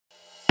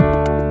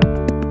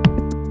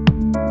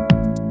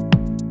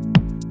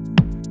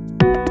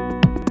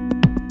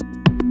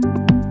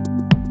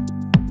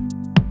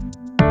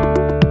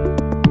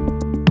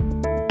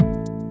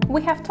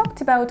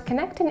talked about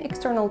connecting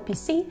external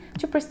PC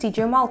to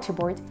Prestigio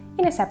MultiBoard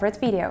in a separate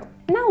video.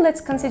 Now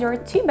let's consider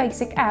two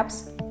basic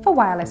apps for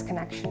wireless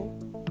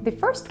connection. The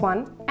first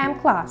one,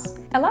 mClass,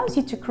 allows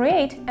you to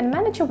create and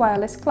manage a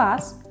wireless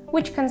class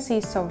which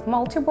consists of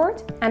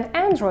MultiBoard and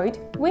Android,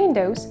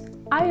 Windows,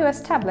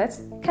 iOS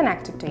tablets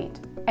connected to it.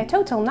 A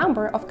total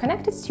number of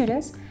connected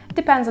students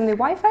depends on the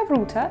Wi-Fi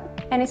router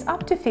and is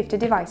up to 50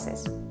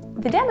 devices.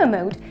 The demo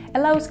mode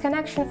allows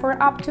connection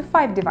for up to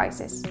 5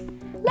 devices.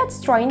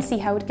 Let's try and see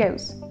how it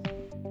goes.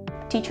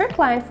 Teacher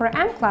client for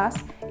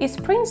mClass is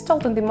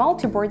pre-installed on the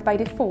MultiBoard by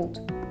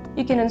default.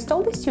 You can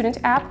install the student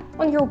app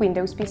on your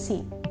Windows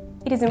PC.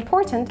 It is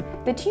important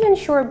that you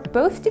ensure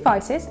both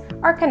devices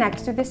are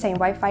connected to the same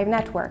Wi-Fi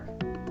network.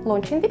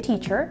 Launching the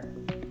teacher,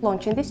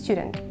 launching the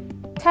student.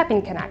 Tap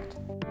in Connect.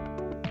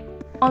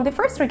 On the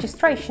first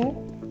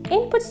registration,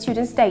 input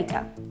students'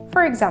 data,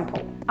 for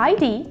example,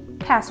 ID,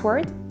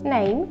 password,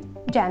 name,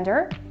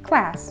 gender,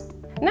 class.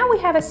 Now we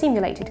have a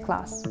simulated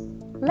class.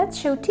 Let's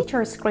show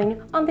teacher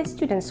screen on the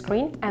student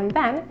screen and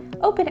then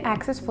open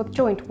access for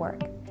joint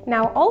work.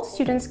 Now all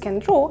students can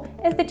draw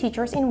as the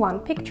teachers in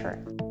one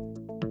picture.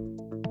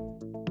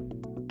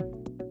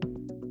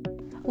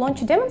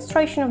 Launch a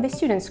demonstration of the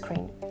student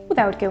screen.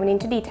 Without going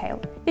into detail,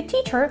 the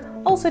teacher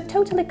also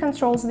totally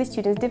controls the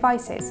students'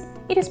 devices.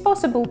 It is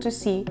possible to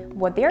see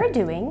what they are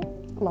doing,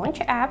 launch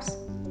apps,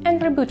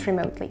 and reboot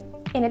remotely.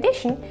 In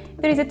addition,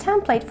 there is a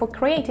template for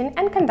creating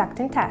and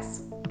conducting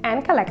tests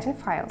and collecting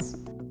files.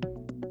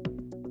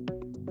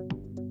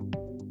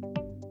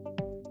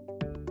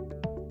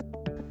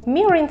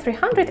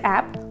 Mirroring360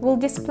 app will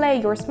display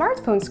your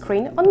smartphone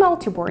screen on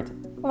MultiBoard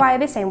via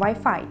the same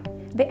Wi-Fi.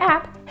 The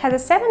app has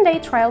a 7-day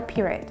trial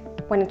period.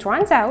 When it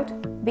runs out,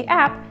 the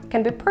app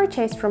can be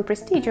purchased from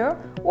Prestigio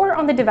or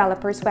on the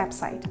developer's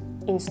website.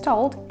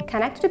 Installed,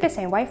 connected to the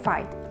same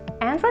Wi-Fi.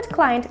 Android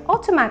client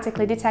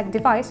automatically detects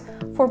device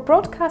for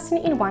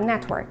broadcasting in one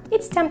network.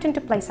 It's tempting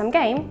to play some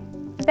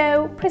game,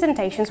 though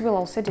presentations will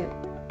also do.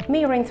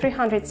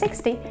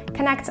 Mirroring360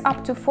 connects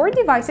up to 4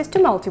 devices to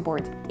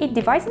MultiBoard. It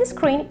divides the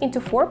screen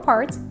into 4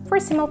 parts for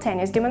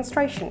simultaneous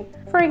demonstration.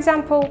 For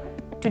example,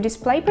 to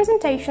display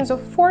presentations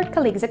of 4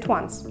 colleagues at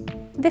once.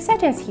 The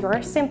settings here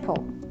are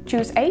simple.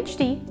 Choose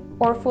HD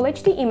or Full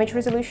HD image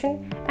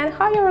resolution and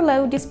high or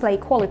low display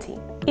quality.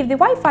 If the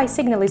Wi-Fi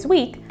signal is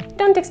weak,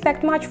 don't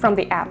expect much from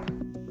the app.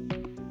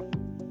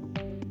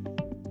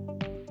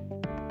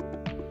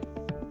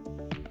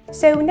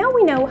 So now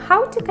we know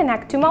how to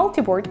connect to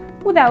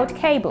MultiBoard without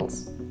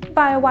cables,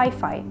 via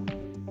Wi-Fi.